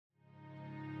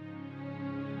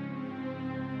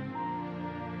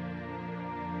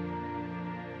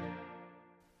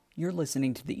You're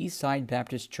listening to the Eastside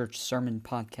Baptist Church Sermon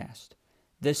Podcast.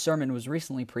 This sermon was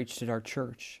recently preached at our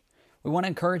church. We want to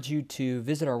encourage you to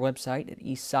visit our website at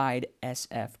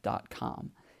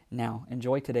eastsidesf.com. Now,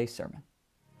 enjoy today's sermon.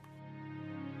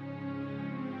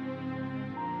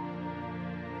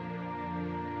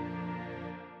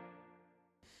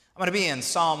 I'm going to be in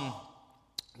Psalm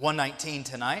 119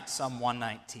 tonight, Psalm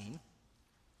 119,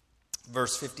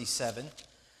 verse 57.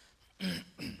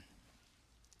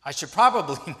 I should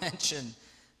probably mention,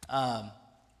 I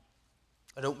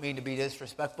don't mean to be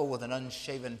disrespectful with an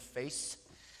unshaven face.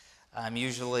 I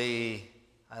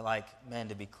like men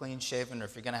to be clean-shaven, or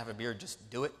if you're going to have a beard, just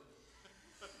do it.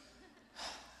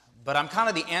 But I'm kind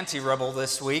of the anti-rebel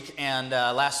this week, and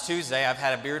last Tuesday I've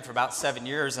had a beard for about 7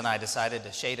 years, and I decided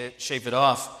to shave it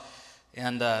off.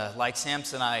 And like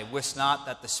Samson, I wist not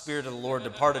that the Spirit of the Lord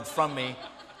departed from me,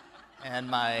 and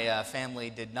my family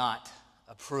did not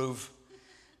approve.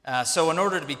 So in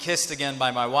order to be kissed again by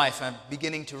my wife, I'm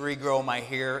beginning to regrow my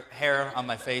hair on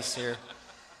my face here.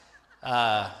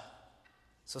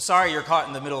 So sorry you're caught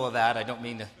in the middle of that. I don't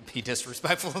mean to be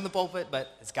disrespectful in the pulpit,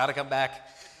 but it's got to come back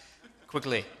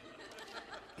quickly.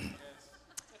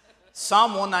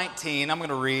 Psalm 119, I'm going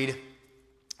to read,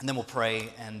 and then we'll pray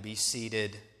and be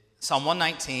seated. Psalm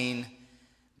 119,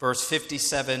 verse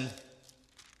 57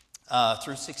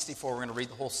 through 64. We're going to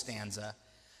read the whole stanza.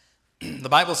 The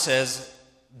Bible says,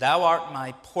 "Thou art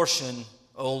my portion,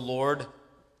 O Lord.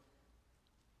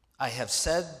 I have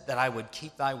said that I would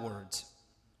keep thy words.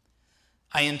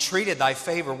 I entreated thy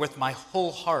favor with my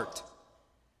whole heart.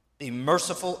 Be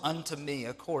merciful unto me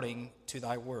according to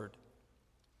thy word.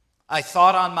 I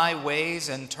thought on my ways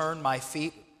and turned my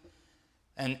feet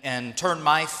I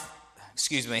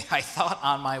thought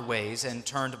on my ways and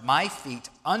turned my feet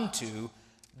unto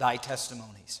thy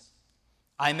testimonies.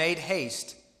 I made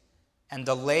haste and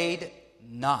delayed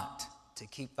not to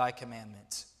keep thy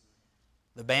commandments.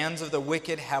 The bands of the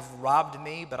wicked have robbed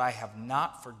me, but I have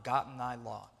not forgotten thy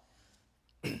law.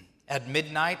 At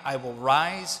midnight I will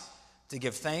rise to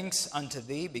give thanks unto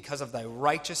thee because of thy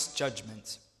righteous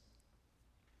judgments.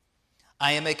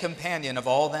 I am a companion of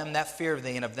all them that fear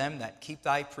thee and of them that keep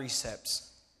thy precepts."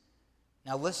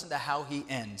 Now listen to how he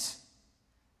ends.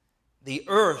 "The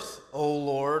earth, O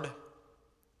Lord,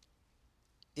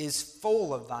 is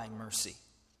full of thy mercy.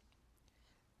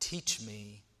 Teach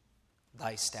me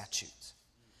thy statutes."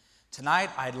 Tonight,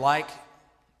 I'd like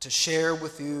to share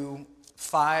with you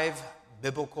 5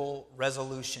 biblical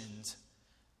resolutions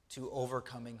to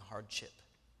overcoming hardship.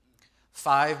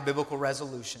 5 biblical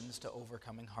resolutions to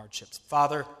overcoming hardships.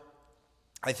 Father,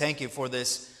 I thank you for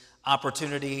this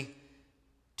opportunity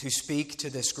to speak to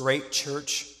this great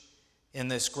church in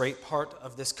this great part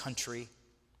of this country.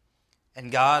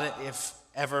 And God, if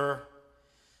ever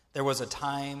there was a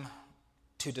time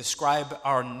to describe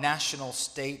our national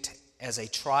state as a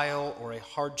trial or a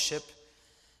hardship,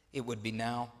 it would be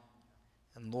now.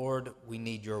 And Lord, we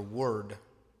need your word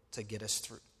to get us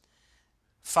through.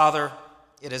 Father,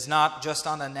 it is not just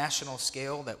on a national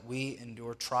scale that we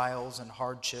endure trials and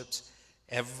hardships.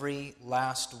 Every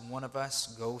last one of us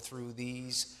go through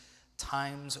these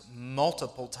times,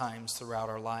 multiple times throughout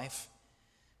our life.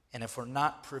 And if we're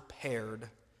not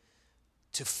prepared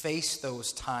to face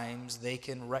those times, they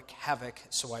can wreak havoc.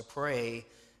 So I pray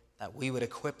that we would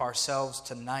equip ourselves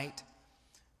tonight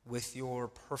with your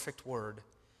perfect word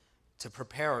to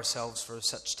prepare ourselves for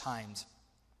such times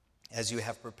as you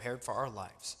have prepared for our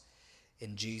lives.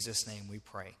 In Jesus' name we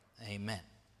pray. Amen.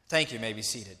 Thank you. You may be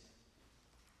seated.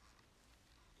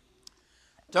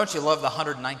 Don't you love the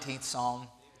 119th Psalm?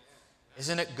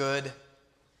 Isn't it good?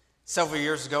 Several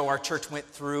years ago, our church went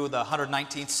through the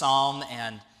 119th Psalm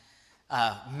and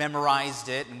memorized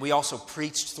it. And we also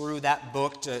preached through that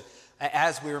book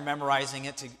as we were memorizing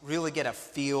it to really get a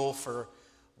feel for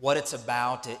what it's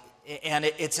about.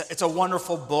 It's a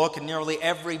wonderful book, and nearly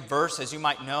every verse, as you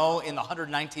might know, in the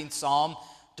 119th Psalm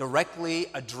directly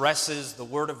addresses the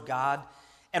Word of God.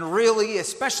 And really,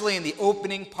 especially in the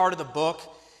opening part of the book,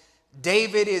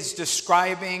 David is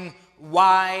describing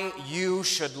why you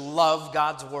should love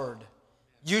God's Word.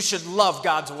 You should love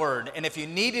God's Word. And if you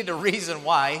needed a reason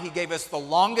why, he gave us the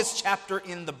longest chapter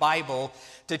in the Bible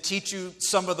to teach you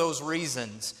some of those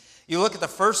reasons. You look at the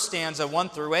first stanza, 1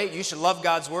 through 8, you should love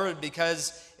God's Word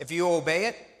because if you obey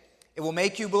it, it will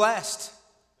make you blessed.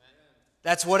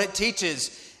 That's what it teaches.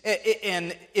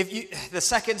 And the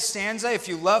second stanza, if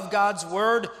you love God's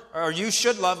Word, or you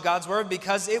should love God's Word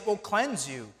because it will cleanse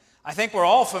you. I think we're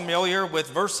all familiar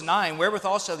with verse 9,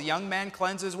 wherewithal shall the young man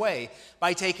cleanse his way?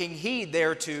 By taking heed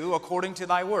thereto according to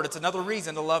thy word. It's another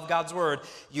reason to love God's word.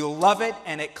 You'll love it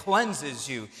and it cleanses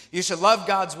you. You should love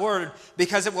God's word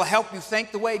because it will help you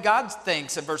think the way God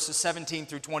thinks in verses 17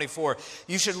 through 24.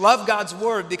 You should love God's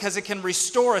word because it can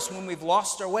restore us when we've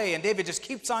lost our way. And David just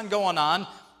keeps on going on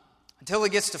until he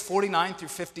gets to 49 through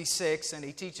 56, and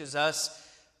he teaches us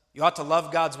you ought to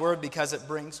love God's word because it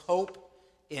brings hope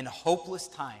in hopeless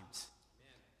times.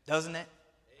 Doesn't it?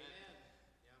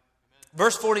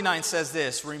 Verse 49 says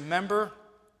this, remember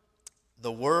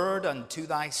the word unto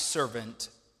thy servant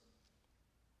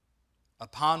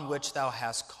upon which thou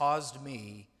hast caused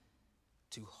me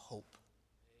to hope.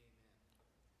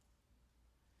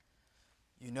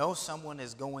 You know someone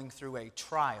is going through a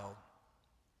trial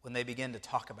when they begin to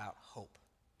talk about hope.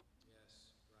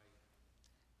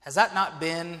 Has that not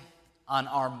been on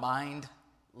our mind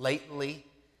lately,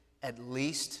 at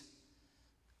least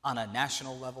on a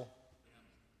national level?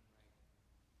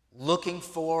 Looking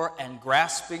for and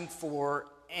grasping for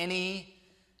any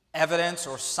evidence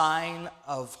or sign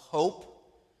of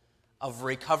hope, of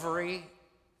recovery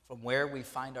from where we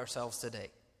find ourselves today.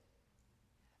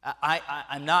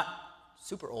 I'm not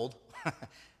super old,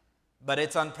 but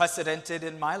it's unprecedented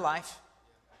in my life.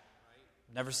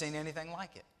 Never seen anything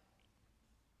like it.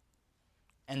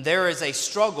 And there is a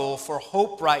struggle for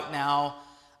hope right now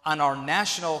on our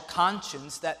national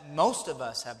conscience that most of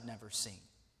us have never seen.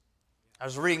 I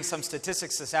was reading some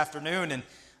statistics this afternoon, and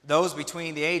those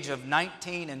between the age of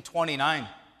 19 and 29,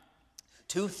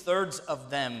 2/3 of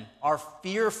them are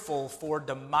fearful for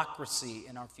democracy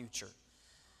in our future.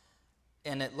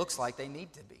 And it looks like they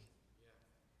need to be.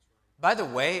 By the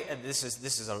way, and this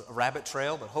is a rabbit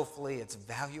trail, but hopefully it's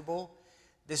valuable.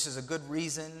 This is a good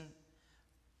reason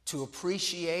to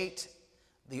appreciate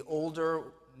the older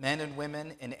men and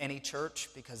women in any church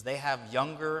because they have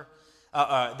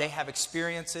they have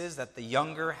experiences that the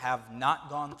younger have not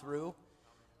gone through.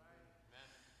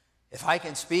 If I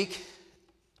can speak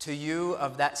to you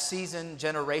of that seasoned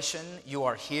generation, you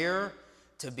are here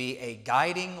to be a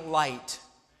guiding light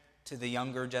to the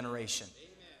younger generation.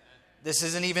 This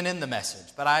isn't even in the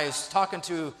message, but I was talking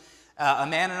to a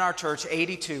man in our church,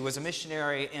 82, was a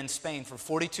missionary in Spain for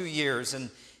 42 years, and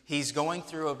he's going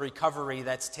through a recovery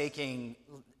that's taking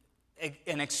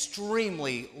an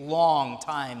extremely long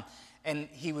time, and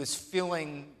he was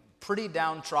feeling pretty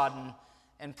downtrodden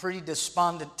and pretty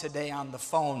despondent today on the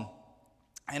phone.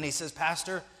 And he says,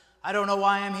 Pastor, I don't know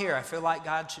why I'm here. I feel like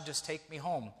God should just take me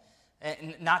home.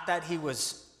 And not that he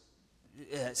was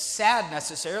sad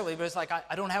necessarily, but it's like,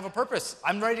 I don't have a purpose.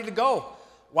 I'm ready to go.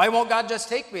 Why won't God just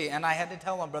take me? And I had to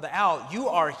tell him, Brother Al, you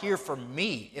are here for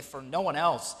me, if for no one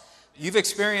else. You've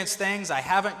experienced things I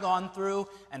haven't gone through,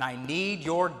 and I need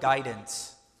your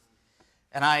guidance.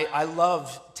 And I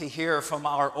love to hear from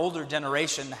our older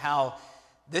generation how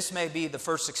this may be the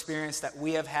first experience that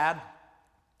we have had,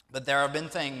 but there have been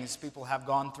things people have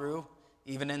gone through,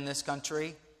 even in this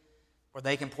country, where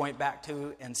they can point back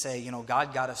to and say, you know,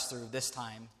 God got us through this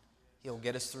time. He'll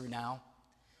get us through now.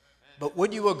 But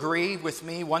would you agree with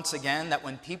me once again that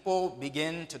when people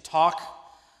begin to talk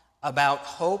about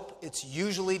hope, it's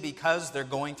usually because they're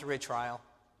going through a trial?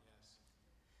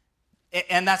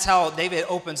 And that's how David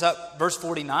opens up verse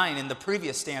 49 in the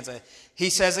previous stanza. He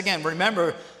says again,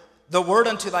 remember the word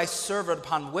unto thy servant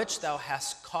upon which thou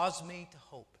hast caused me to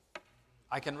hope.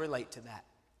 I can relate to that.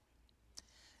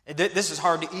 This is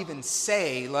hard to even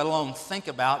say, let alone think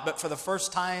about, but for the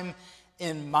first time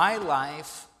in my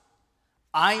life,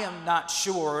 I am not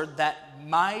sure that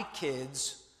my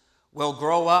kids will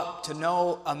grow up to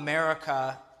know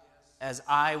America as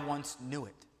I once knew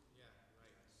it.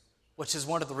 Which is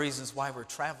one of the reasons why we're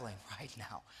traveling right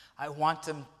now. I want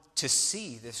them to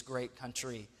see this great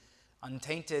country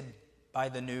untainted by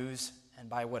the news and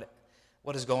by what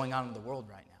is going on in the world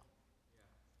right now.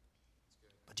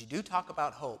 But you do talk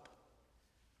about hope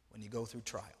when you go through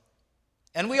trial.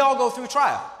 And we all go through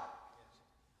trial.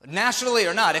 Nationally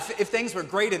or not, if things were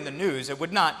great in the news, it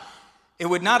would not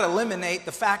eliminate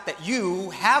the fact that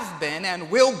you have been and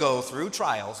will go through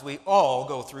trials. We all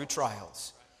go through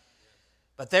trials.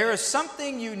 But there is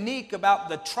something unique about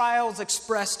the trials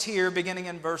expressed here beginning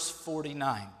in verse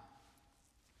 49.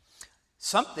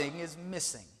 Something is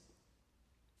missing.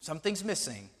 Something's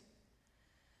missing.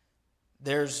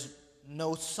 There's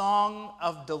no song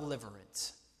of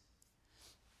deliverance.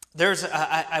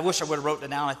 I wish I would have wrote it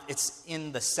down. It's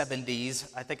in the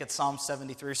 70s. I think it's Psalm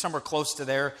 73, somewhere close to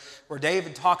there, where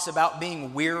David talks about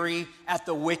being weary at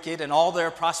the wicked and all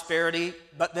their prosperity.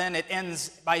 But then it ends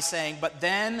by saying, but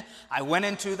then I went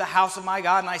into the house of my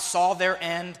God and I saw their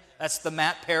end. That's the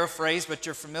Matt paraphrase, but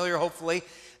you're familiar, hopefully.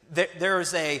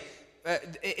 There's a,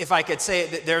 if I could say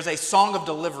it, there's a song of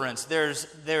deliverance.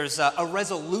 There's a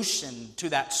resolution to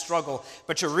that struggle.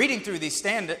 But you're reading through these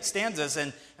stanzas,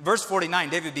 and in verse 49,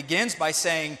 David begins by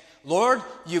saying, Lord,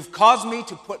 you've caused me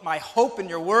to put my hope in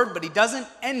your word, but he doesn't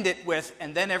end it with,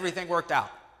 and then everything worked out.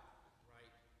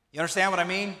 You understand what I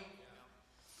mean?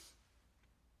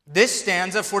 This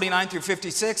stanza, 49 through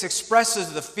 56,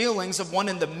 expresses the feelings of one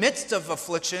in the midst of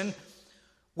affliction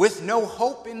with no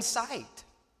hope in sight.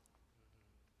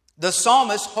 The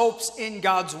psalmist hopes in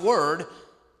God's word,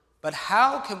 but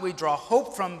how can we draw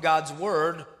hope from God's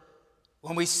word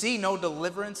when we see no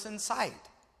deliverance in sight?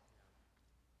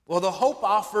 Well, the hope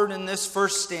offered in this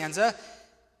first stanza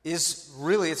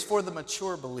it's for the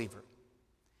mature believer.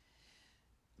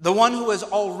 The one who has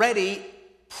already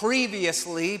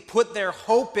previously put their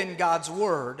hope in God's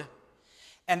word,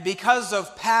 and because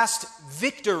of past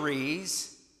victories,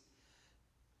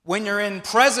 when you're in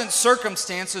present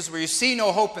circumstances where you see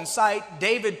no hope in sight,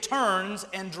 David turns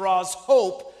and draws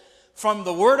hope from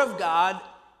the Word of God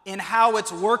in how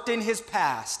it's worked in his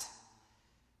past.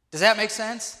 Does that make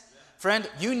sense? Friend,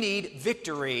 you need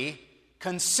victory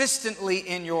consistently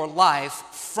in your life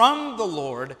from the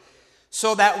Lord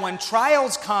so that when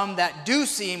trials come that do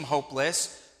seem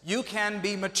hopeless, you can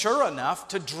be mature enough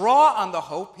to draw on the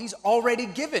hope He's already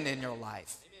given in your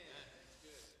life.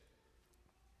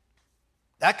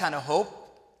 That kind of hope,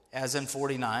 as in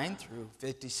 49 through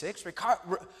 56,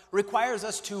 requires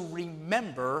us to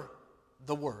remember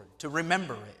the Word, to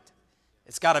remember it.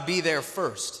 It's got to be there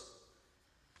first.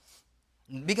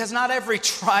 Because not every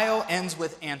trial ends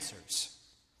with answers.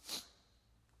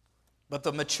 But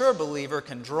the mature believer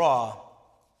can draw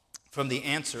from the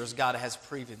answers God has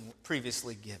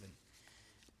previously given.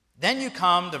 Then you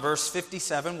come to verse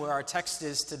 57, where our text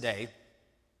is today,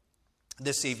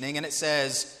 this evening, and it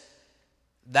says,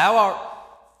 Thou art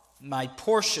my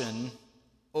portion,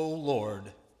 O Lord.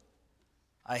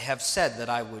 I have said that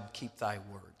I would keep thy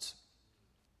words.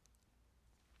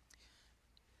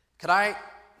 Could I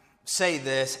say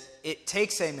this? It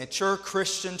takes a mature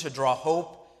Christian to draw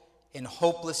hope in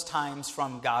hopeless times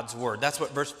from God's word. That's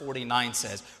what verse 49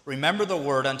 says. Remember the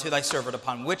word unto thy servant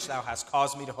upon which thou hast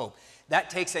caused me to hope. That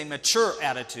takes a mature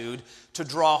attitude to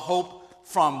draw hope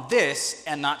from this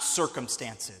and not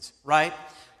circumstances, right?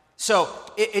 So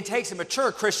it takes a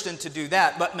mature Christian to do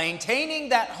that, but maintaining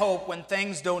that hope when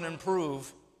things don't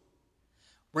improve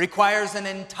requires an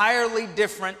entirely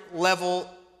different level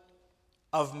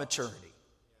of maturity.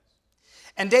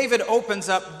 And David opens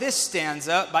up this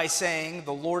stanza by saying,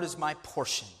 the Lord is my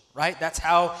portion, right? That's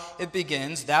how it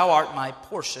begins. Thou art my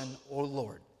portion, O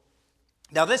Lord.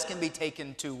 Now this can be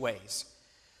taken two ways.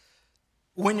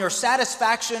 When your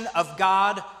satisfaction of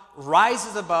God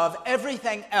rises above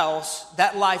everything else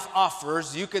that life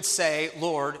offers, you could say,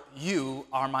 Lord, you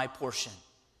are my portion.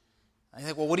 I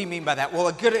think, well, what do you mean by that? Well,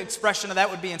 a good expression of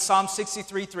that would be in Psalm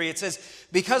 63:3. It says,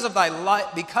 because thy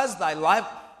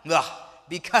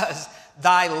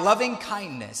loving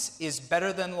kindness is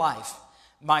better than life,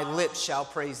 my lips shall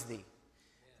praise thee.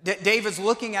 David's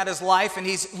looking at his life, and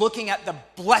he's looking at the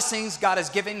blessings God has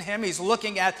given him. He's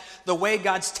looking at the way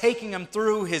God's taking him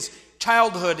through his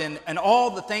childhood and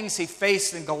all the things he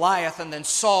faced in Goliath and then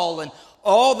Saul and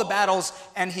all the battles,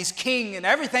 and he's king and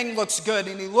everything looks good,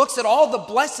 and he looks at all the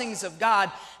blessings of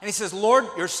God and he says, Lord,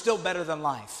 you're still better than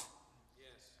life.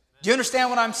 Do you understand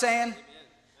what I'm saying?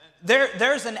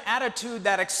 There's an attitude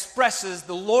that expresses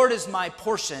the Lord is my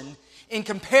portion in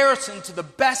comparison to the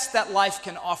best that life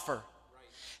can offer.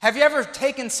 Have you ever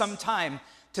taken some time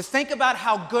to think about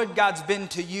how good God's been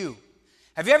to you?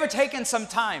 Have you ever taken some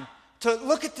time to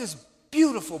look at this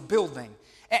beautiful building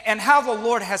and how the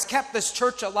Lord has kept this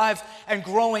church alive and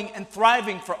growing and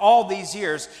thriving for all these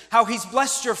years, how He's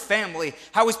blessed your family,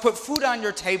 how He's put food on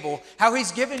your table, how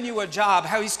He's given you a job,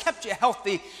 how He's kept you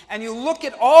healthy, and you look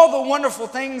at all the wonderful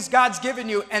things God's given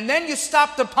you, and then you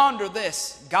stop to ponder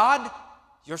this: God,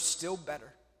 you're still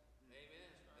better. Amen.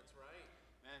 That's right.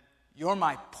 Amen. You're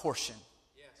my portion.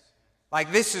 Yes.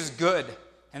 Like, this is good,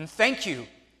 and thank you.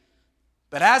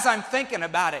 But as I'm thinking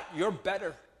about it, you're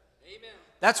better. Amen.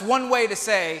 That's one way to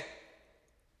say,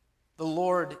 the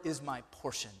Lord is my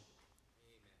portion. Amen.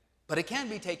 But it can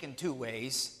be taken two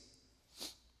ways.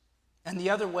 And the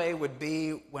other way would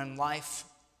be when life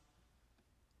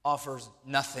offers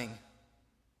nothing,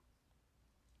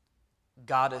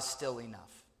 God is still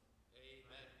enough.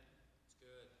 Amen.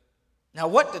 Now,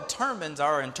 what determines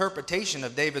our interpretation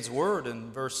of David's word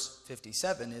in verse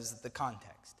 57 is the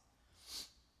context.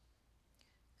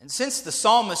 And since the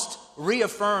psalmist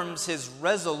reaffirms his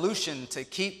resolution to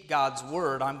keep God's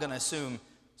word, I'm going to assume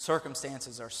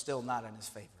circumstances are still not in his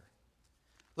favor.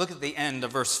 Look at the end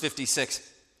of verse 56.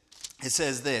 It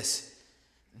says this,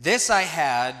 "This I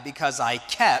had because I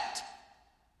kept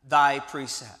thy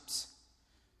precepts."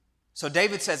 So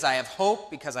David says, I have hope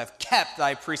because I've kept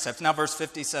thy precepts. Now verse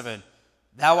 57,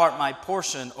 "Thou art my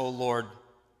portion, O Lord.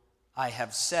 I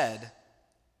have said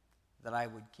that I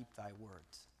would keep thy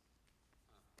words."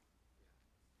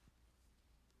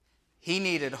 He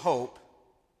needed hope.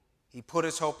 He put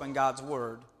his hope in God's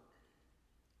word.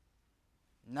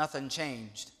 Nothing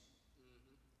changed.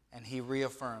 And he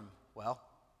reaffirmed, well,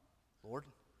 Lord,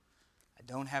 I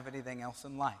don't have anything else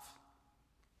in life,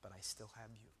 but I still have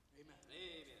you. Amen.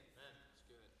 That's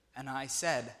good. And I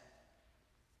said,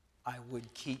 I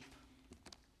would keep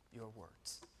your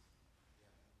words.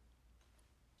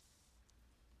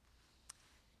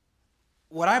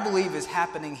 What I believe is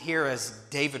happening here, as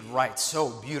David writes so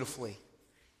beautifully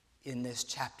in this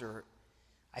chapter,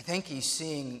 I think he's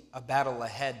seeing a battle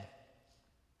ahead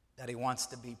that he wants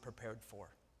to be prepared for.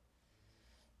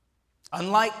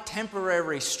 Unlike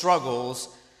temporary struggles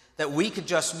that we could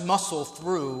just muscle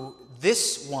through,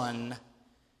 this one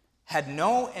had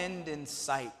no end in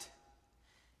sight.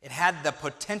 It had the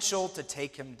potential to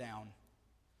take him down.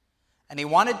 And he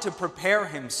wanted to prepare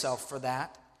himself for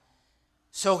that.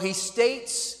 So he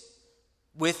states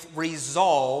with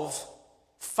resolve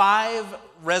 5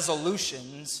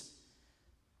 resolutions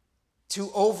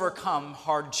to overcome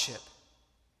hardship.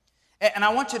 And I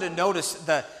want you to notice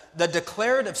the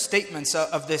declarative statements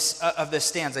of this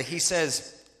stanza. He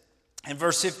says in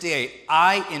verse 58,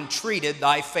 "I entreated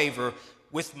thy favor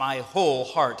with my whole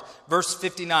heart." Verse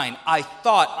 59, "I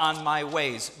thought on my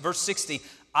ways." Verse 60,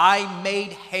 "I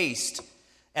made haste."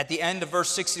 At the end of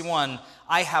verse 61,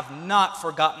 "I have not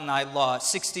forgotten thy law."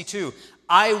 62,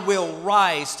 "I will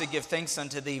rise to give thanks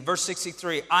unto thee." Verse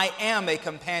 63, "I am a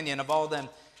companion of all them."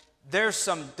 There's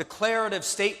some declarative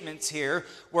statements here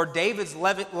where David's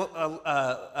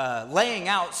laying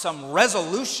out some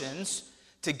resolutions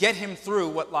to get him through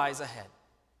what lies ahead.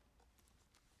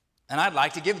 And I'd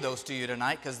like to give those to you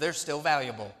tonight because they're still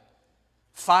valuable.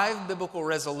 5 biblical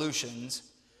resolutions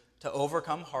to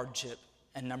overcome hardship.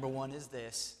 And number 1 is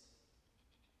this: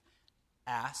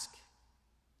 ask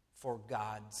for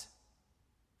God's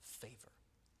favor.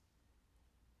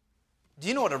 Do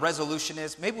you know what a resolution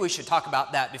is? Maybe we should talk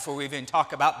about that before we even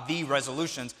talk about the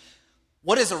resolutions.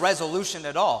 What is a resolution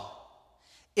at all?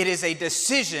 It is a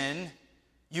decision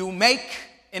you make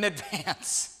in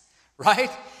advance,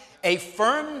 right? A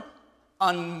firm,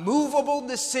 unmovable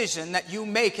decision that you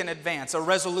make in advance. A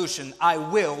resolution: I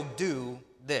will do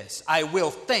this. I will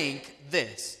think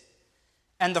this.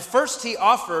 And the first he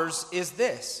offers is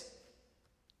this: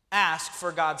 ask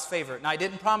for God's favor. Now, I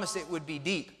didn't promise it would be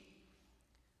deep,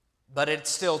 but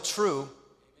it's still true.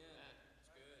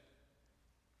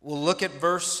 We'll look at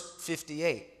verse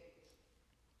 58.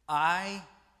 "I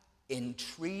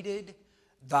entreated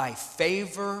thy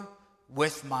favor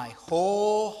with my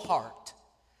whole heart.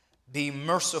 Be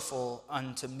merciful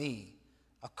unto me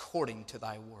according to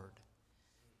thy word."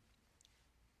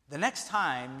 The next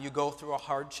time you go through a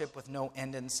hardship with no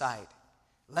end in sight,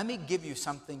 let me give you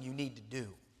something you need to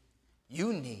do.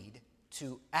 You need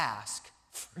to ask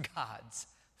for God's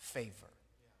favor.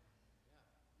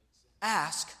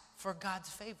 Ask for God's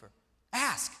favor.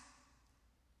 Ask.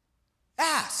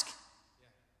 Ask.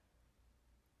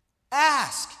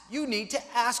 Ask. You need to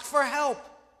ask for help.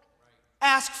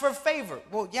 Ask for favor.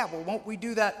 Well, won't we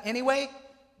do that anyway?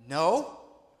 No.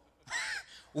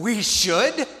 We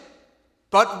should,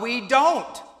 but we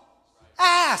don't.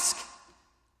 Ask.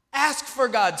 Ask for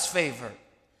God's favor.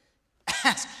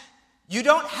 Ask. You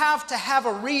don't have to have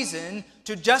a reason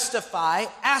to justify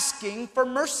asking for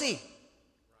mercy.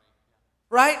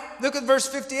 Right? Look at verse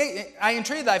 58. "I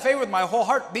entreat thy favor with my whole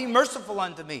heart. Be merciful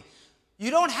unto me." You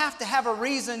don't have to have a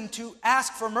reason to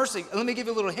ask for mercy. Let me give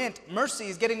you a little hint. Mercy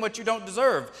is getting what you don't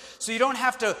deserve. So you don't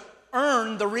have to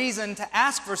earn the reason to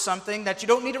ask for something that you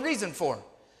don't need a reason for.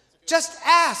 Just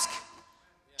ask.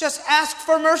 Just ask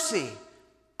for mercy.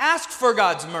 Ask for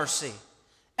God's mercy.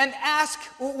 And ask,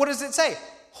 what does it say?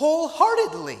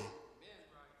 Wholeheartedly.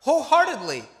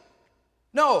 Wholeheartedly.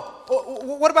 No,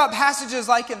 what about passages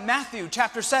like in Matthew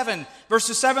chapter 7,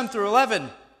 verses 7 through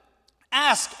 11?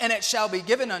 "Ask, and it shall be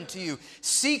given unto you.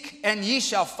 Seek, and ye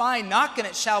shall find. Knock, and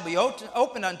it shall be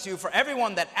opened unto you. For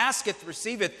everyone that asketh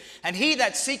receiveth, and he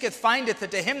that seeketh findeth,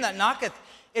 and to him that knocketh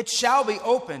it shall be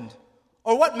opened."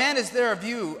 Or what man is there of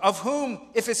you, of whom,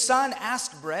 if his son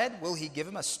ask bread, will he give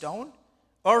him a stone?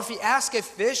 Or if he ask a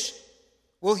fish,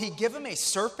 will he give him a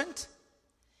serpent?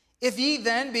 If ye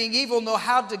then, being evil, know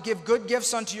how to give good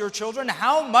gifts unto your children,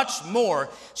 how much more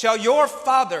shall your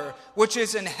Father, which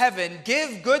is in heaven,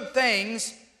 give good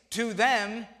things to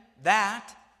them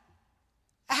that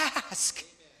ask?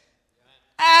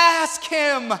 Ask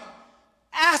him.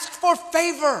 Ask for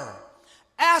favor.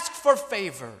 Ask for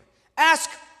favor.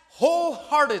 Ask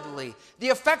wholeheartedly. The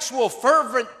effectual,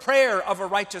 fervent prayer of a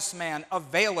righteous man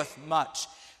availeth much.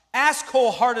 Ask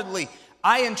wholeheartedly.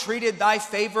 I entreated thy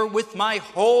favor with my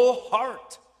whole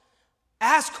heart.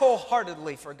 Ask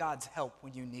wholeheartedly for God's help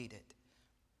when you need it.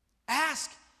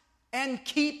 Ask and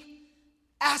keep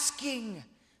asking.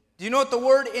 Do you know what the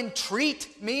word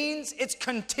entreat means? It's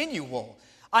continual.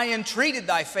 I entreated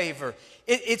thy favor.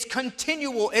 It's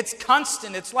continual. It's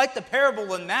constant. It's like the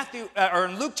parable in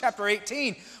in Luke chapter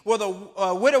 18, where the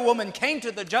widow woman came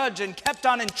to the judge and kept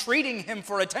on entreating him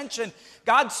for attention.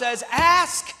 God says,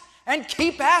 ask and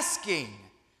keep asking.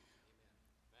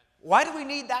 Why do we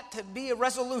need that to be a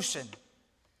resolution?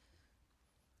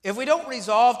 If we don't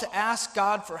resolve to ask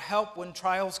God for help when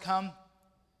trials come,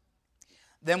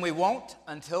 then we won't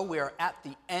until we are at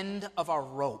the end of our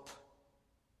rope.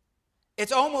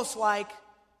 It's almost like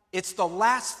it's the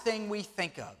last thing we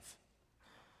think of.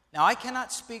 Now, I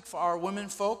cannot speak for our women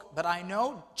folk, but I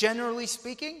know, generally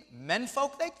speaking, men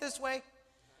folk think this way.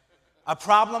 A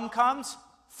problem comes,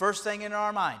 first thing in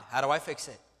our mind, how do I fix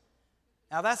it?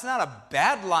 Now, that's not a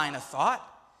bad line of thought,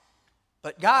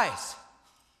 but guys,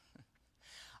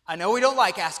 I know we don't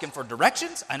like asking for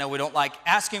directions. I know we don't like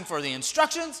asking for the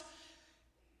instructions.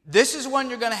 This is one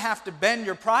you're going to have to bend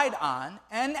your pride on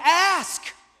and ask.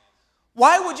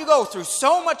 Why would you go through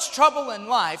so much trouble in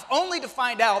life only to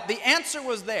find out the answer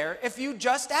was there if you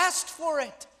just asked for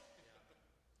it?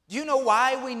 Do you know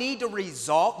why we need to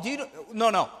resolve?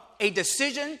 No. A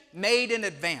decision made in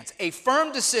advance. A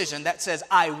firm decision that says,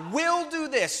 I will do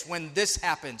this when this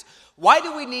happens. Why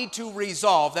do we need to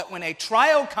resolve that when a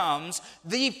trial comes,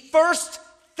 the first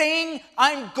thing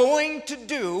I'm going to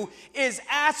do is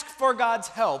ask for God's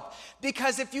help?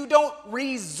 Because if you don't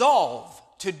resolve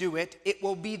to do it, it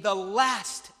will be the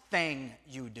last thing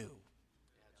you do.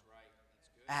 That's right.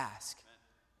 That's good. Ask.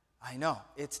 I know,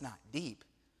 it's not deep,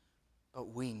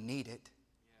 but we need it.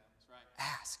 Yeah, that's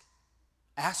right. Ask.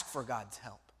 Ask for God's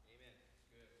help. Amen.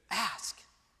 Good. Ask.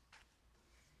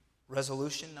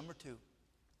 Resolution number 2.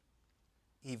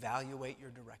 Evaluate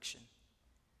your direction.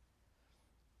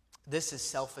 This is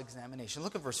self-examination.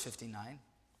 Look at verse 59.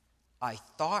 I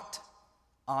thought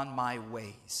on my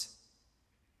ways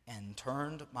and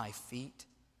turned my feet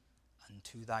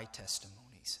unto thy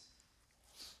testimonies.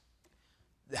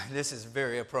 This is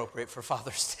very appropriate for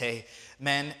Father's Day.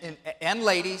 Men and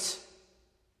ladies,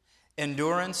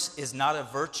 endurance is not a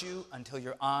virtue until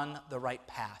you're on the right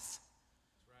path.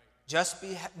 Just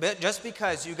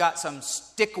because you got some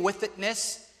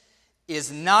stick-with-itness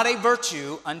is not a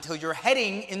virtue until you're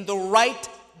heading in the right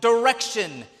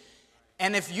direction.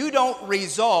 And if you don't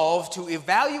resolve to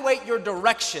evaluate your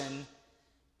direction,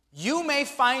 you may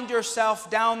find yourself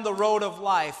down the road of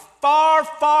life far,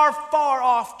 far, far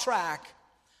off track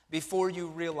before you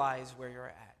realize where you're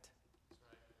at.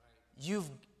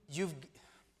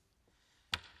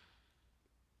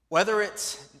 Whether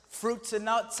it's fruits and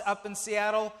nuts up in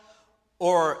Seattle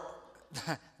or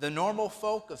the normal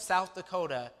folk of South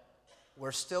Dakota,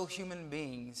 we're still human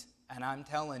beings, and I'm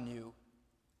telling you,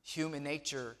 human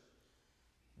nature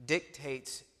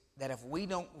dictates that if we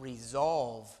don't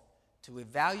resolve to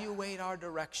evaluate our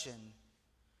direction,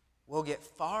 we'll get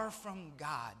far from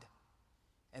God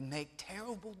and make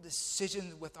terrible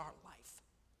decisions with our life.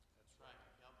 That's right.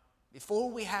 Yep.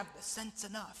 Before we have the sense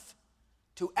enough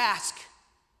to ask,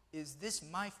 is this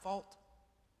my fault?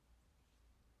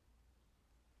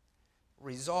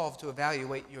 Resolve to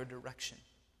evaluate your direction.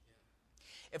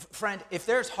 Friend, if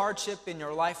there's hardship in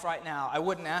your life right now, I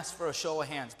wouldn't ask for a show of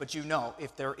hands, but you know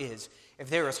if there is. If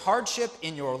there is hardship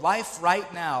in your life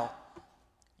right now,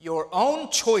 your own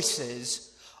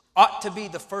choices ought to be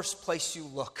the first place you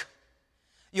look.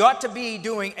 You ought to be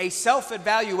doing a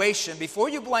self-evaluation before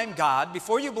you blame God,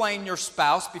 before you blame your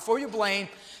spouse, before you blame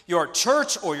your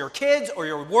church or your kids or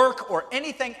your work or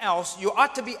anything else. You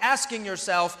ought to be asking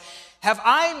yourself, have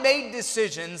I made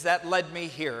decisions that led me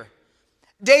here?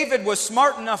 David was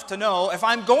smart enough to know, if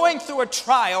I'm going through a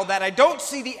trial that I don't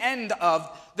see the end of,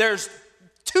 there's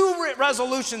 2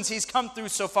 resolutions he's come through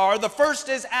so far. The first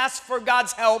is ask for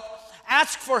God's help,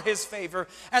 ask for his favor.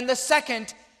 And the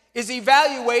second is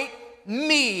evaluate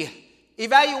me,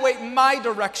 evaluate my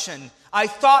direction. I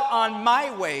thought on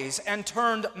my ways and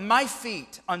turned my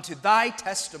feet unto thy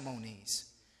testimonies.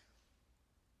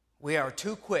 We are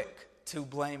too quick to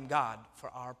blame God for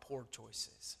our poor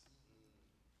choices.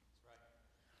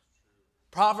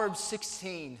 Proverbs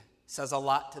 16 says a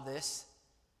lot to this.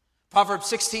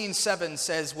 Proverbs 16:7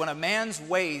 says, when a man's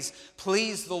ways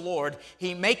please the Lord,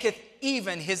 he maketh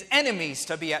even his enemies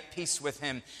to be at peace with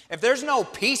him. If there's no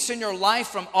peace in your life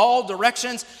from all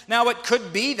directions, now it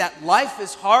could be that life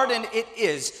is hard, and it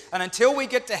is. And until we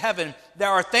get to heaven,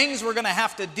 there are things we're going to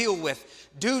have to deal with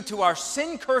due to our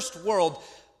sin-cursed world.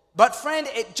 But friend,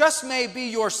 it just may be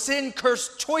your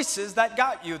sin-cursed choices that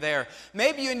got you there.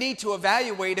 Maybe you need to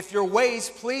evaluate if your ways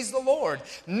please the Lord.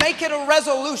 Make it a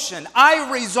resolution.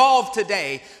 I resolve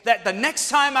today that the next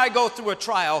time I go through a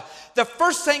trial, the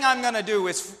first thing I'm going to do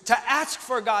is to ask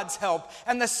for God's help.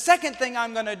 And the second thing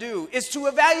I'm going to do is to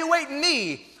evaluate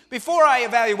me before I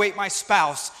evaluate my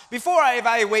spouse, before I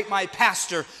evaluate my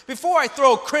pastor, before I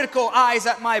throw critical eyes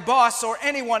at my boss or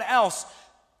anyone else.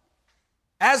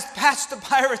 As Pastor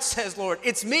Pirate says, Lord,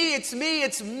 it's me,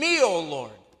 oh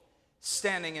Lord,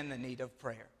 standing in the need of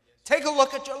prayer. Take a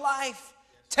look at your life.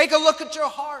 Take a look at your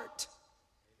heart.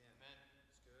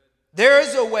 There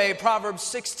is a way, Proverbs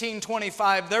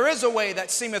 16:25, there is a way that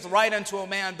seemeth right unto a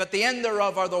man, but the end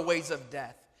thereof are the ways of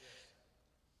death.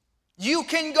 You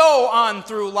can go on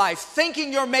through life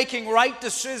thinking you're making right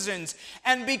decisions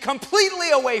and be completely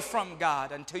away from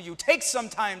God until you take some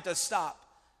time to stop,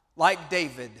 like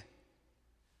David,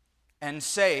 and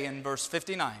say in verse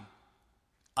 59,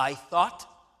 I thought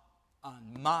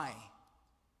on my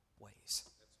ways.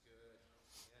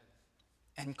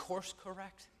 And course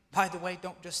correct. By the way,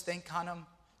 don't just think on them.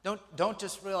 Don't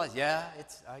just realize,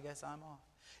 I guess I'm off.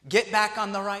 Get back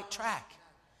on the right track.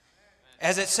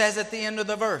 As it says at the end of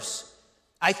the verse,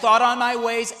 I thought on my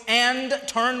ways and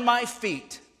turned my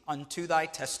feet unto thy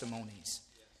testimonies.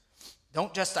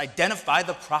 Don't just identify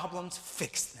the problems,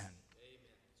 fix them.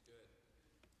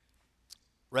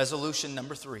 Resolution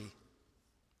number 3,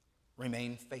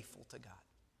 remain faithful to God.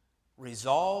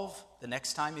 Resolve the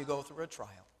next time you go through a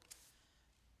trial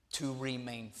to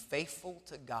remain faithful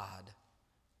to God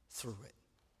through it.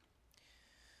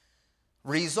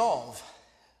 Resolve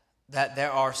that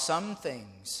there are some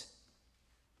things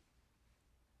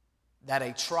that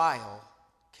a trial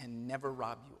can never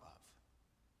rob you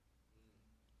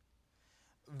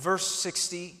of. Verse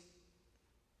 60.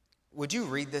 Would you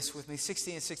read this with me?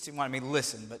 60 and 61. I mean,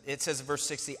 listen, but it says in verse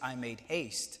 60, I made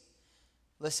haste.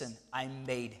 Listen, I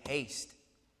made haste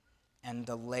and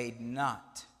delayed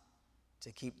not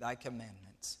to keep thy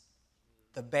commandments.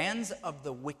 The bands of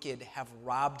the wicked have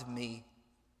robbed me,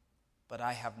 but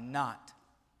I have not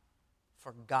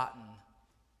forgotten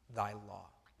thy law.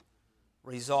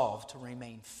 Resolve to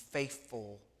remain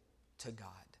faithful to God.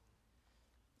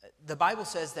 The Bible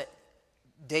says that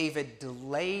David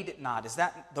delayed not. Is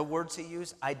that the words he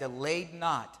used? I delayed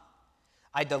not.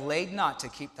 I delayed not to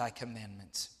keep thy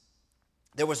commandments.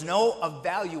 There was no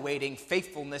evaluating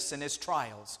faithfulness in his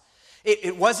trials.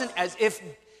 It wasn't as if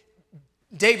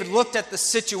David looked at the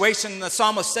situation and the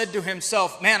psalmist said to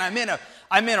himself, man, I'm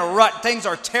in a rut. Things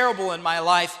are terrible in my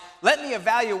life. Let me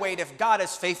evaluate if God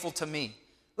is faithful to me.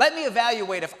 Let me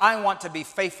evaluate if I want to be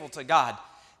faithful to God.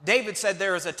 David said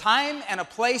there is a time and a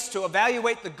place to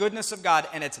evaluate the goodness of God,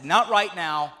 and it's not right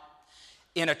now.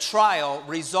 In a trial,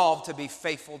 resolve to be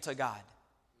faithful to God.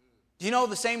 Do you know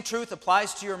the same truth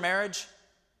applies to your marriage?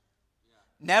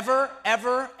 Never,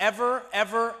 ever, ever,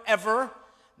 ever, ever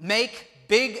make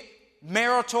big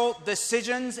marital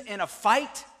decisions in a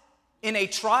fight, in a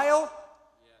trial.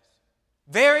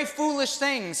 Very foolish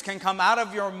things can come out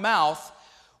of your mouth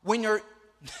when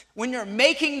you're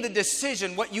making the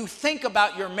decision, what you think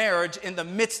about your marriage in the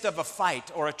midst of a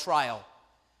fight or a trial.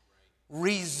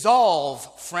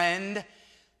 Resolve, friend,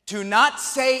 to not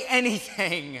say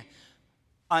anything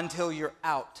until you're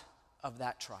out of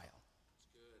that trial.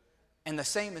 And the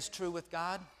same is true with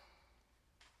God.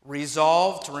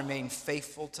 Resolve to remain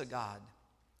faithful to God.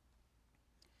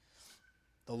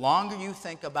 The longer you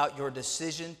think about your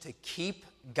decision to keep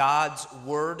God's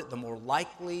word, the more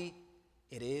likely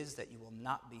it is that you will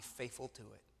not be faithful to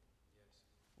it.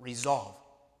 Resolve.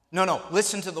 No,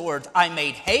 listen to the words. I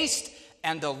made haste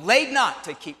and delayed not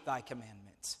to keep thy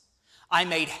commandments. I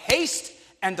made haste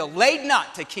and delayed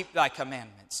not to keep thy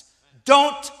commandments.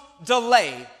 Don't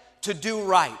delay to do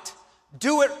right.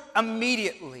 Do it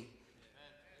immediately.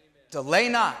 Delay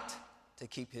not to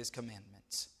keep his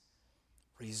commandments.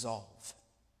 Resolve.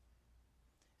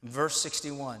 In verse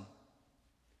 61,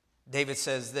 David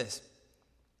says this,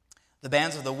 the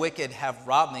bands of the wicked have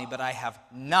robbed me, but I have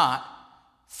not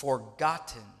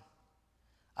forgotten.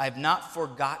 I have not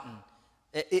forgotten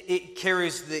It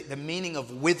carries the meaning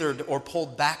of withered or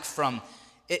pulled back from.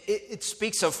 It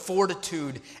speaks of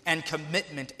fortitude and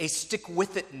commitment, a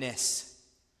stick-with-itness.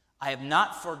 I have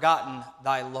not forgotten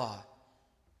thy law.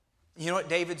 You know what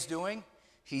David's doing?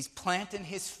 He's planting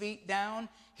his feet down.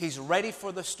 He's ready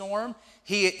for the storm.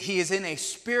 He is in a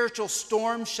spiritual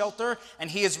storm shelter, and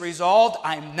he is resolved,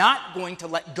 I'm not going to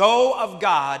let go of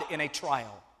God in a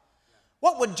trial.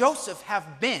 What would Joseph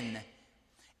have been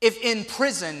if in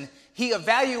prison he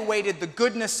evaluated the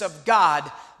goodness of God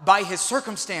by his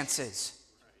circumstances?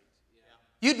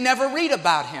 You'd never read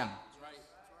about him.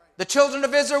 The children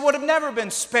of Israel would have never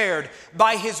been spared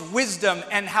by his wisdom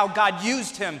and how God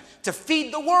used him to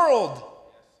feed the world.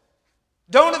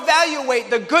 Don't evaluate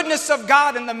the goodness of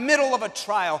God in the middle of a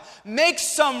trial. Make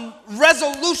some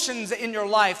resolutions in your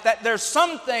life that there's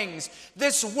some things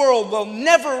this world will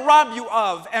never rob you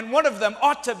of, and one of them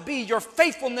ought to be your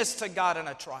faithfulness to God in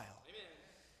a trial. Amen.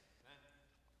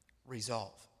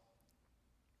 Resolve.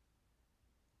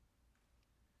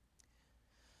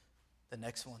 The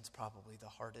next one's probably the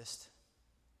hardest.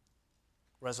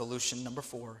 Resolution number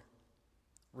 4.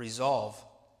 Resolve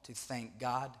to thank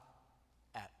God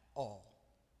at all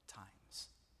times.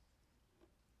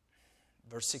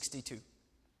 Verse 62.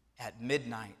 At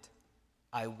midnight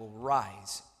I will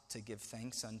rise to give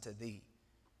thanks unto thee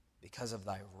because of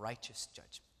thy righteous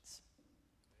judgments.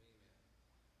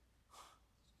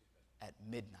 At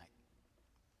midnight.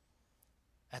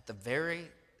 At the very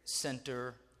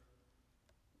center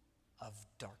of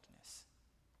darkness.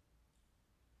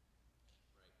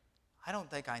 I don't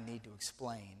think I need to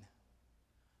explain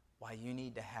why you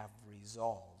need to have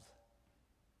resolve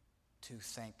to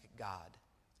thank God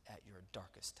at your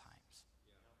darkest times.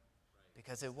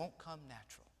 Because it won't come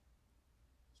natural.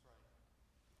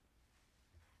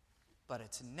 But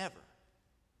it's never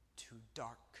too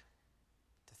dark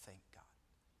to thank God.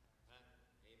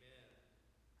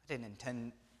 I didn't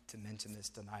intend to mention this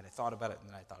tonight. I thought about it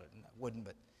and then I thought I wouldn't,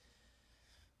 but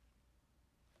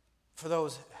for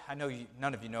those, I know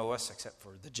none of you know us except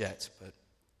for the Jets, but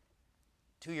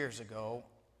 2 years ago,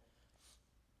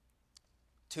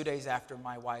 2 days after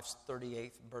my wife's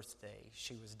 38th birthday,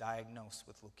 she was diagnosed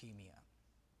with leukemia.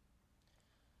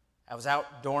 I was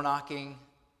out door knocking,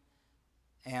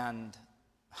 and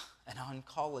an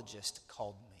oncologist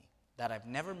called me that I've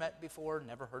never met before,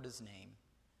 never heard his name,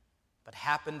 but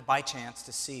happened by chance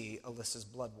to see Alyssa's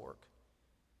blood work.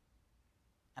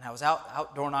 And I was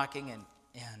out door knocking,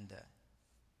 and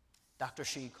Dr.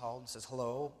 Shee called and says,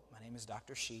 hello, my name is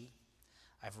Dr. Shee.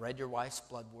 I've read your wife's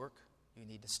blood work. You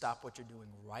need to stop what you're doing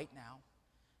right now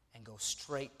and go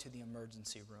straight to the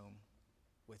emergency room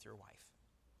with your wife.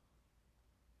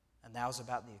 And that was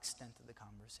about the extent of the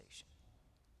conversation.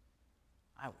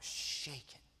 I was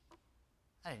shaken.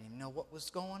 I didn't even know what was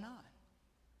going on.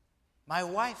 My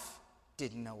wife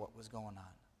didn't know what was going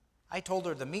on. I told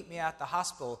her to meet me at the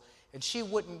hospital, and she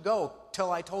wouldn't go till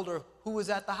I told her who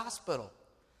was at the hospital.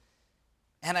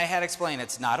 And I had explained,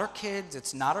 it's not our kids,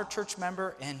 it's not our church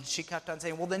member, and she kept on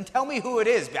saying, well, then tell me who it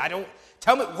is.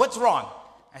 Tell me what's wrong.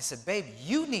 I said, babe,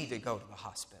 you need to go to the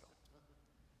hospital.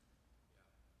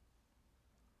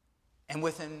 And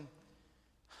within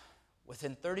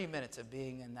 30 minutes of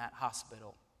being in that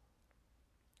hospital,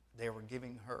 they were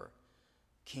giving her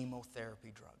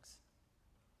chemotherapy drugs.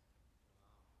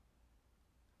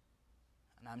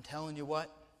 And I'm telling you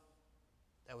what,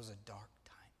 that was a dark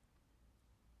time.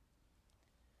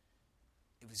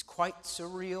 It was quite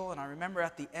surreal, and I remember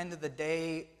at the end of the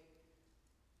day,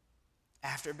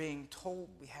 after being told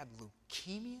we had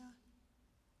leukemia,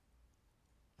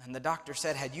 and the doctor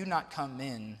said, had you not come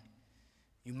in,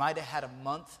 you might have had a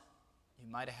month, you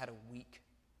might have had a week.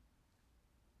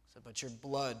 So, but your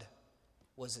blood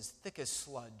was as thick as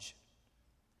sludge.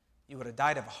 You would have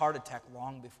died of a heart attack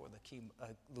long before the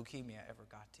leukemia ever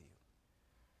got to you.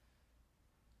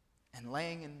 And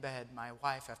laying in bed, my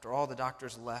wife, after all the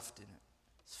doctors left, and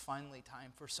it's finally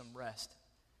time for some rest,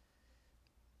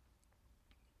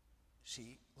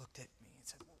 she looked at me and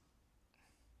said, well,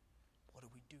 what do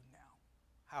we do now?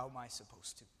 How am I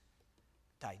supposed to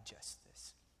digest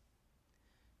this?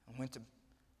 And went to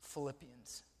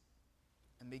Philippians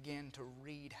and began to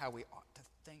read how we ought to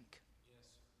think. Yes.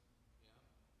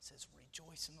 Yeah. It says,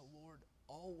 rejoice in the Lord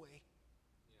always.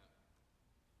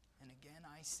 Yeah. And again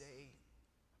I say,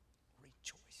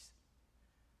 rejoice.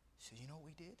 So you know what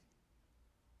we did?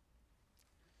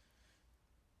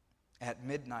 At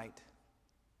midnight,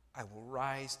 I will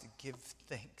rise to give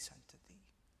thanks unto thee.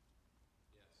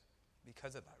 Yes.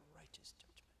 Because of thy righteous judgments.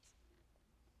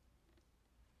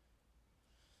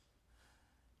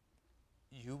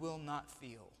 You will not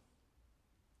feel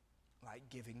like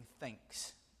giving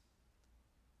thanks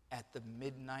at the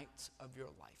midnight of your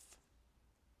life,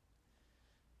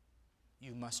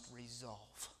 you must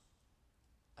resolve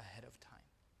ahead of time.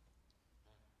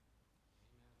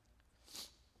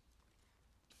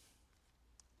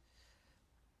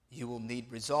 You will need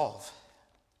resolve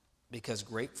because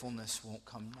gratefulness won't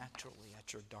come naturally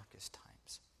at your darkest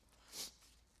times.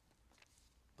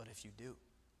 But if you do,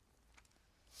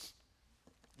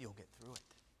 you'll get through it.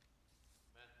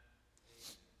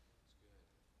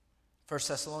 1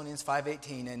 Thessalonians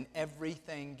 5:18, in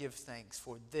everything give thanks,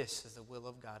 for this is the will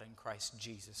of God in Christ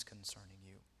Jesus concerning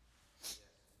you.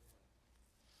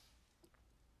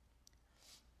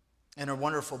 In her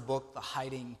wonderful book, The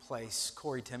Hiding Place,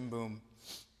 Corrie ten Boom,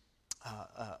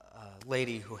 a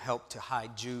lady who helped to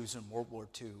hide Jews in World War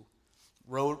II,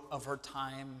 wrote of her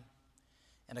time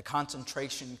in a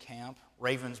concentration camp,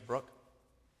 Ravensbrück.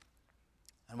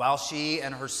 And while she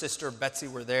and her sister Betsy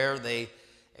were there, they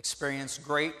experienced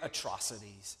great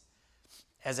atrocities,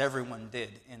 as everyone did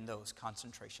in those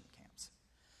concentration camps.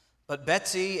 But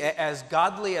Betsy, as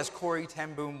godly as Corrie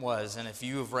ten Boom was, and if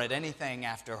you have read anything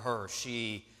after her,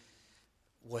 she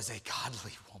was a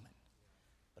godly woman.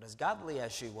 But as godly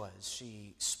as she was,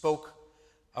 she spoke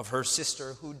of her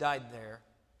sister who died there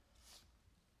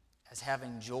as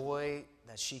having joy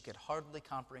that she could hardly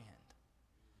comprehend.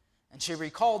 And she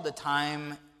recalled the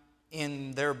time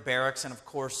in their barracks, and of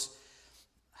course,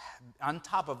 on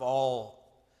top of all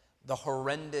the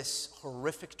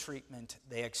horrific treatment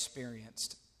they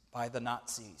experienced by the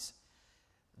Nazis,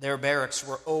 their barracks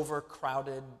were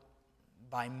overcrowded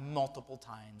by multiple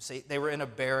times. They were in a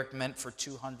barrack meant for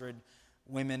 200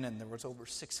 women, and there was over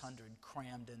 600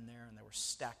 crammed in there, and they were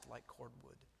stacked like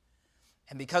cordwood.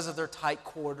 And because of their tight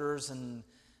quarters and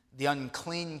the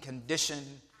unclean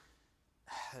condition,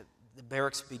 the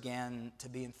barracks began to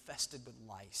be infested with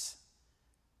lice.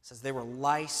 It says there were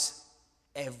lice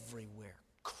everywhere,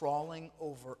 crawling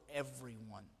over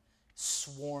everyone,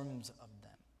 swarms of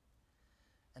them.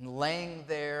 And laying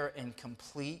there in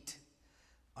complete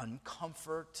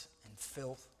uncomfort and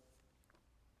filth,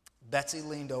 Betsy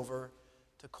leaned over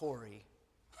to Corrie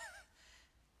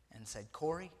and said,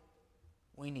 "Corrie,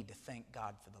 we need to thank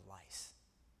God for the lice."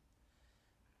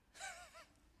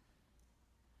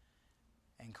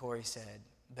 And Corrie said,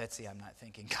 "Betsy, I'm not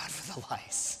thanking God for the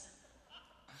lice.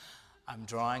 I'm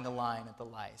drawing a line at the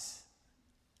lice."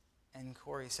 And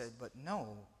Corrie said, "But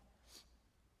no,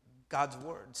 God's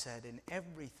word said, in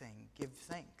everything give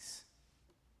thanks.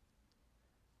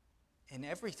 In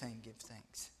everything give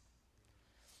thanks."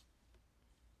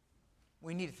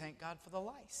 We need to thank God for the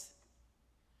lice.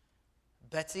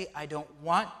 "Betsy, I don't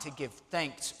want to give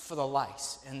thanks for the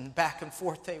lice." And back and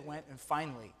forth they went, and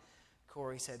finally,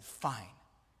 Corrie said, "Fine,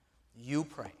 you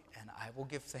pray, and I will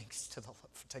give thanks to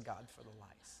God for the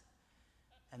lice."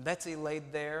 And Betsy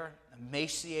laid there,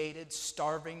 emaciated,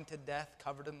 starving to death,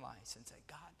 covered in lice, and said,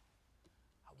 "God,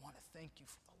 I want to thank you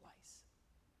for the lice."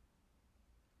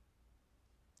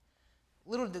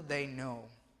 Little did they know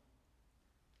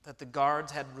that the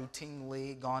guards had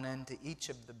routinely gone into each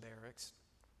of the barracks,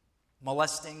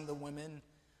 molesting the women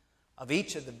of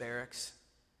each of the barracks,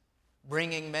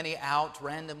 bringing many out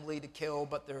randomly to kill,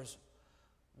 but there's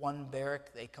one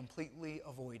barrack they completely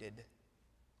avoided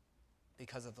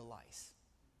because of the lice.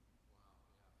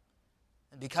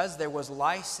 And because there was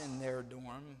lice in their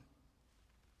dorm,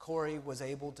 Corrie was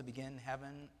able to begin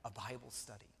having a Bible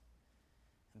study.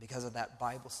 And because of that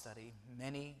Bible study,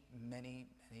 many, many,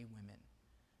 many women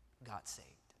got saved.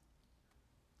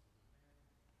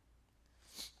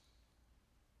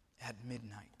 At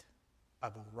midnight, I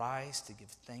will rise to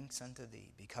give thanks unto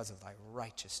thee because of thy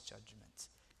righteous judgments.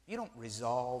 If you don't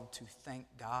resolve to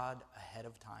thank God ahead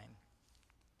of time,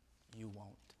 you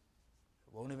won't.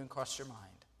 It won't even cross your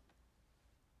mind.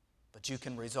 But you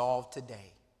can resolve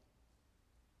today.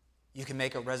 You can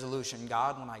make a resolution.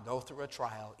 God, when I go through a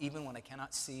trial, even when I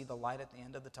cannot see the light at the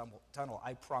end of the tunnel,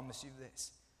 I promise you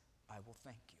this: I will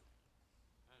thank you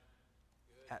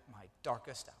at my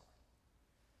darkest hour.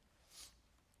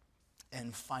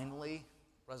 And finally,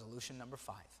 resolution number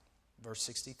 5, verse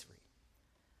 63.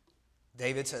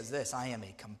 David says this: "I am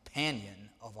a companion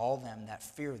of all them that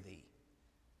fear thee,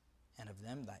 and of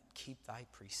them that keep thy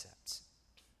precepts."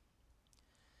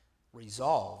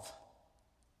 Resolve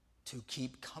to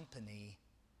keep company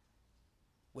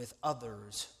with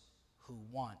others who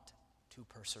want to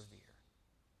persevere.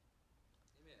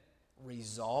 Amen.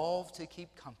 Resolve to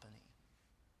keep company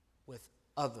with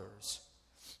others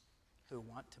who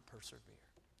want to persevere.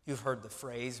 You've heard the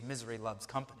phrase, misery loves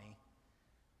company.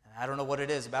 And I don't know what it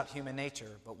is about human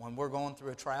nature, but when we're going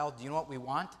through a trial, do you know what we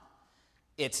want?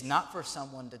 It's not for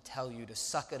someone to tell you to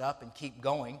suck it up and keep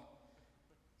going.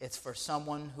 It's for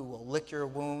someone who will lick your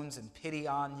wounds and pity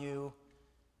on you.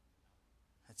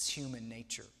 It's human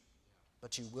nature.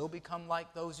 But you will become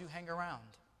like those you hang around.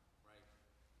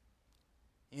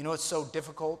 You know it's so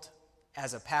difficult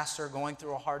as a pastor going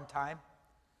through a hard time?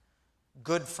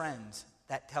 Good friends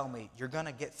that tell me, you're going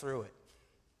to get through it.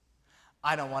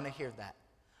 I don't want to hear that.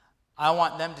 I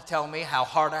want them to tell me how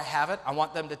hard I have it. I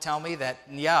want them to tell me that,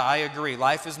 yeah, I agree,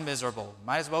 life is miserable.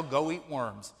 Might as well go eat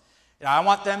worms. I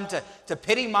want them to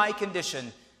pity my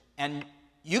condition. And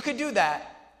you could do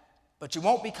that, but you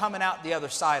won't be coming out the other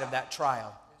side of that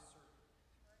trial.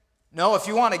 No, if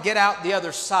you want to get out the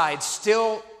other side,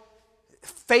 still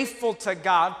faithful to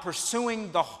God,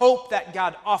 pursuing the hope that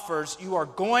God offers, you are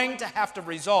going to have to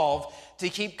resolve to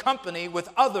keep company with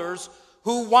others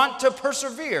who want to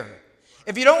persevere.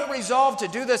 If you don't resolve to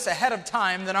do this ahead of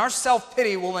time, then our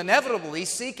self-pity will inevitably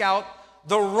seek out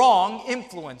the wrong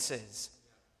influences.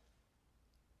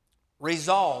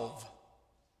 Resolve.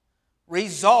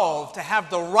 Resolve to have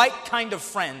the right kind of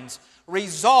friends.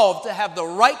 Resolve to have the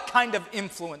right kind of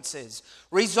influences.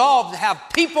 Resolve to have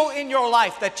people in your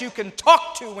life that you can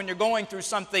talk to when you're going through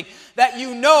something that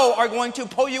you know are going to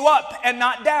pull you up and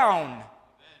not down.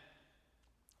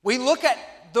 We look at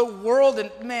the world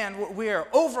and, man, we are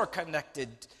overconnected,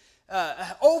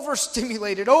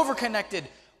 overstimulated, overconnected.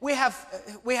 We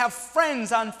have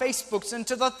friends on Facebooks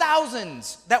into the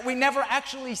thousands that we never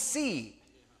actually see.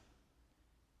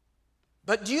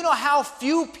 But do you know how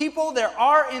few people there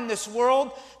are in this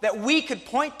world that we could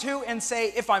point to and say,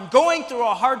 if I'm going through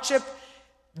a hardship,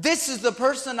 this is the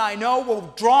person I know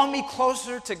will draw me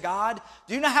closer to God?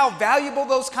 Do you know how valuable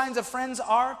those kinds of friends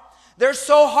are? They're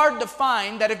so hard to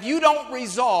find that if you don't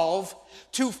resolve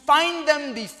to find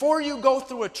them before you go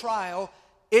through a trial,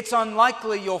 it's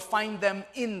unlikely you'll find them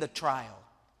in the trial.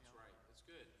 That's right. That's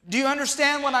good. Do you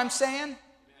understand what I'm saying?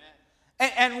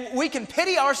 And we can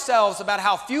pity ourselves about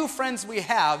how few friends we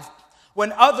have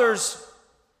when others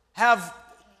have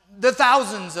the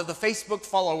thousands of the Facebook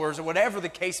followers or whatever the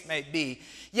case may be.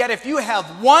 Yet if you have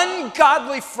one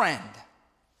godly friend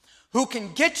who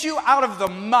can get you out of the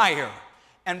mire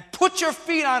and put your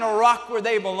feet on a rock where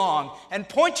they belong and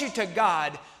point you to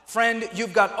God, friend,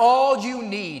 you've got all you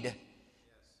need.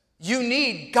 You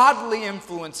need godly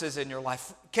influences in your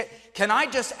life. Can I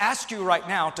just ask you right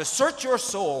now to search your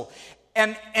soul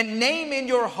and name in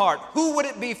your heart, who would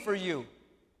it be for you?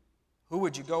 Who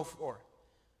would you go for?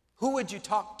 Who would you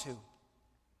talk to?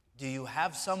 Do you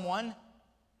have someone?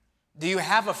 Do you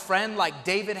have a friend like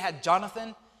David had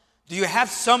Jonathan? Do you have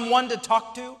someone to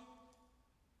talk to?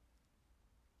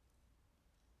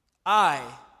 I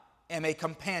am a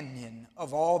companion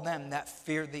of all them that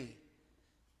fear thee,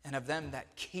 and of them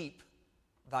that keep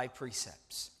thy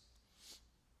precepts.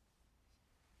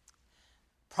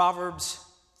 Proverbs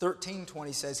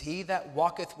 13:20 says, he that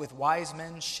walketh with wise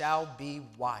men shall be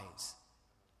wise,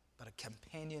 but a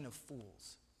companion of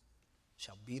fools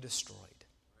shall be destroyed.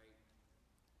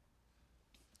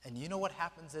 And you know what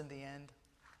happens in the end?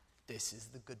 This is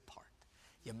the good part.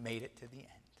 You made it to the end,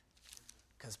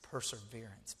 because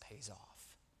perseverance pays off.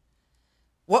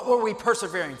 What were we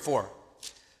persevering for?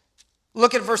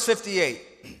 Look at verse 58.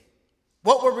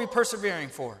 What were we persevering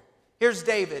for? Here's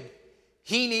David.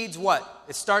 He needs what?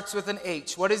 It starts with an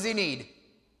H. What does he need?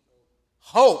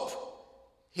 Hope.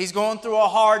 He's going through a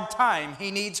hard time.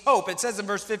 He needs hope. It says in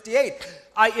verse 58,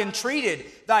 I entreated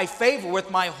thy favor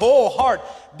with my whole heart.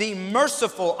 Be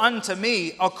merciful unto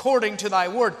me according to thy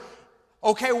word.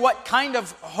 Okay, what kind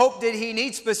of hope did he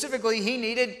need? Specifically, he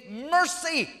needed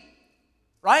mercy.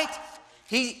 Right?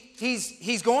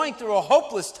 He's going through a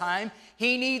hopeless time.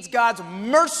 He needs God's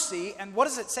mercy. And what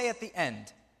does it say at the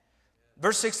end?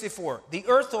 Verse 64, the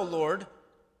earth, O Lord,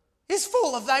 is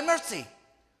full of thy mercy.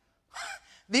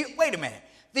 Wait a minute.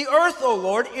 The earth, O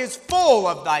Lord, is full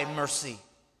of thy mercy.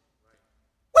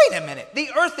 Wait a minute. The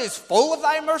earth is full of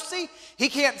thy mercy? He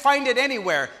can't find it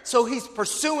anywhere. So he's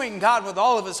pursuing God with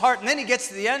all of his heart. And then he gets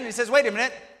to the end and he says, wait a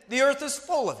minute. The earth is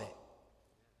full of it.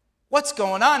 What's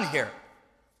going on here?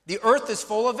 The earth is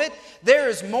full of it. There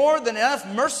is more than enough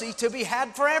mercy to be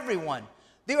had for everyone.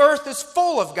 The earth is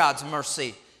full of God's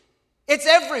mercy. It's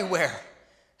everywhere.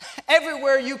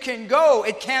 Everywhere you can go,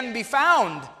 it can be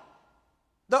found.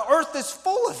 The earth is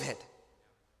full of it.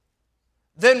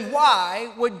 Then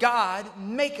why would God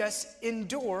make us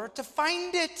endure to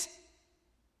find it?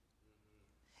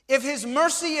 If his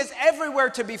mercy is everywhere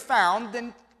to be found,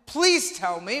 then please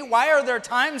tell me, why are there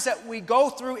times that we go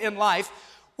through in life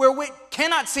where we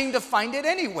cannot seem to find it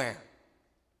anywhere?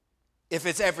 If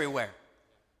it's everywhere.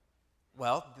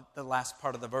 Well, the last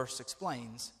part of the verse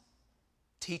explains,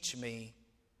 teach me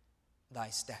thy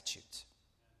statutes.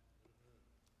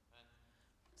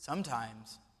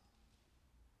 Sometimes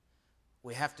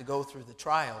we have to go through the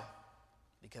trial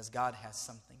because God has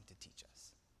something to teach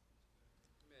us.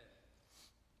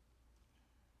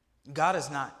 God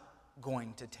is not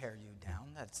going to tear you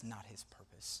down. That's not His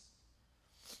purpose.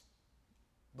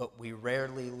 But we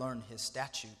rarely learn His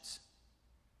statutes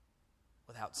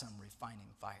without some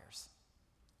refining fires.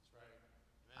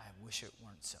 I wish it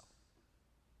weren't so.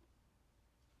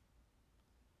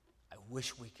 I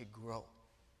wish we could grow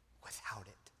without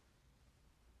it.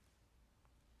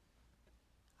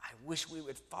 I wish we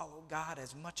would follow God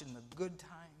as much in the good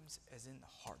times as in the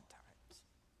hard times.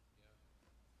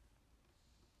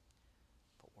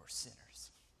 But we're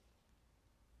sinners.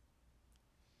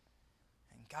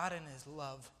 And God in His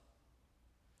love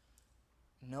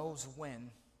knows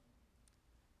when.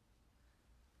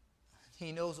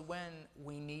 He knows when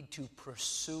we need to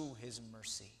pursue His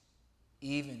mercy,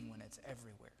 even when it's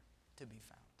everywhere to be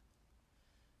found.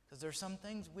 Because there's some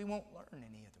things we won't learn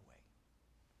any other way.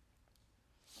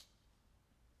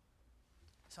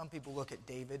 Some people look at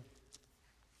David.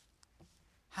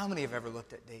 How many have ever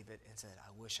looked at David and said, I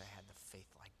wish I had the faith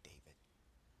like David?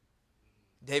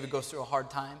 David goes through a hard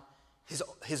time.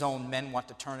 His own men want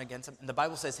to turn against him. And the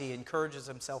Bible says he encourages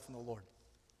himself in the Lord.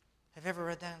 Have you ever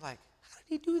read that? Like, how did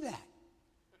he do that?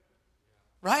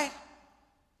 Right?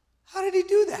 How did he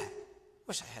do that?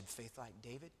 Wish I had faith like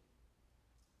David.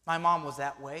 My mom was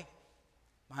that way.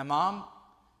 My mom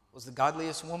was the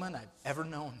godliest woman I've ever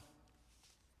known.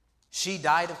 She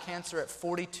died of cancer at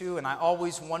 42, and I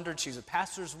always wondered, she's a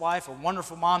pastor's wife, a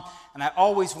wonderful mom, and I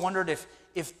always wondered if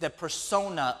the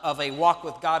persona of a walk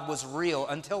with God was real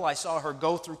until I saw her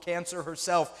go through cancer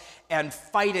herself and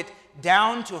fight it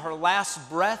down to her last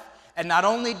breath. And not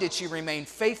only did she remain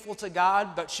faithful to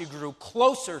God, but she grew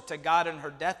closer to God in her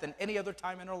death than any other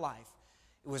time in her life.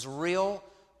 It was real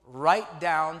right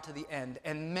down to the end.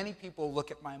 And many people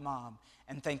look at my mom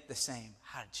and think the same.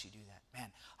 How did she do that? Man,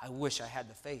 I wish I had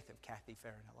the faith of Kathy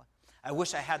Farinella. I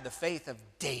wish I had the faith of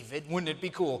David. Wouldn't it be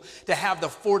cool to have the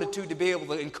fortitude to be able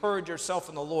to encourage yourself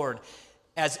in the Lord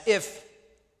as if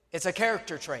it's a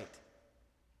character trait?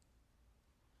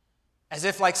 As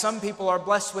if like some people are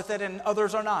blessed with it and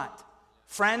others are not.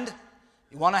 Friend,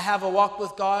 you want to have a walk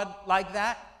with God like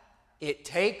that? It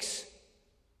takes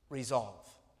resolve.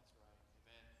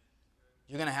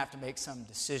 You're going to have to make some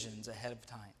decisions ahead of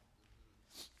time.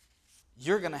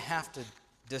 You're going to have to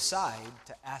decide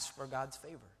to ask for God's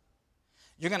favor.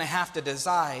 You're going to have to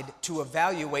decide to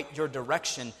evaluate your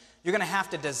direction. You're going to have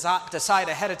to decide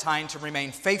ahead of time to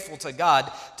remain faithful to God,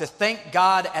 to thank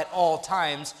God at all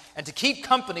times, and to keep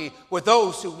company with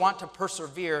those who want to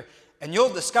persevere. And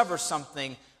you'll discover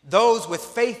something. Those with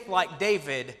faith like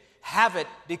David have it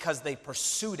because they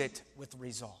pursued it with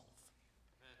resolve.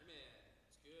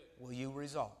 Will you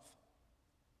resolve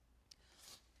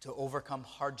to overcome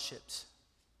hardships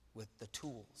with the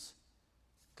tools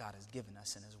God has given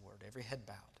us in His Word? Every head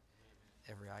bowed,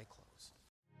 every eye closed.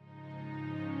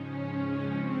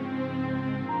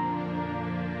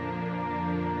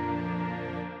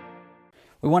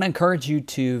 We want to encourage you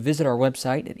to visit our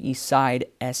website at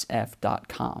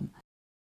eastsidesf.com.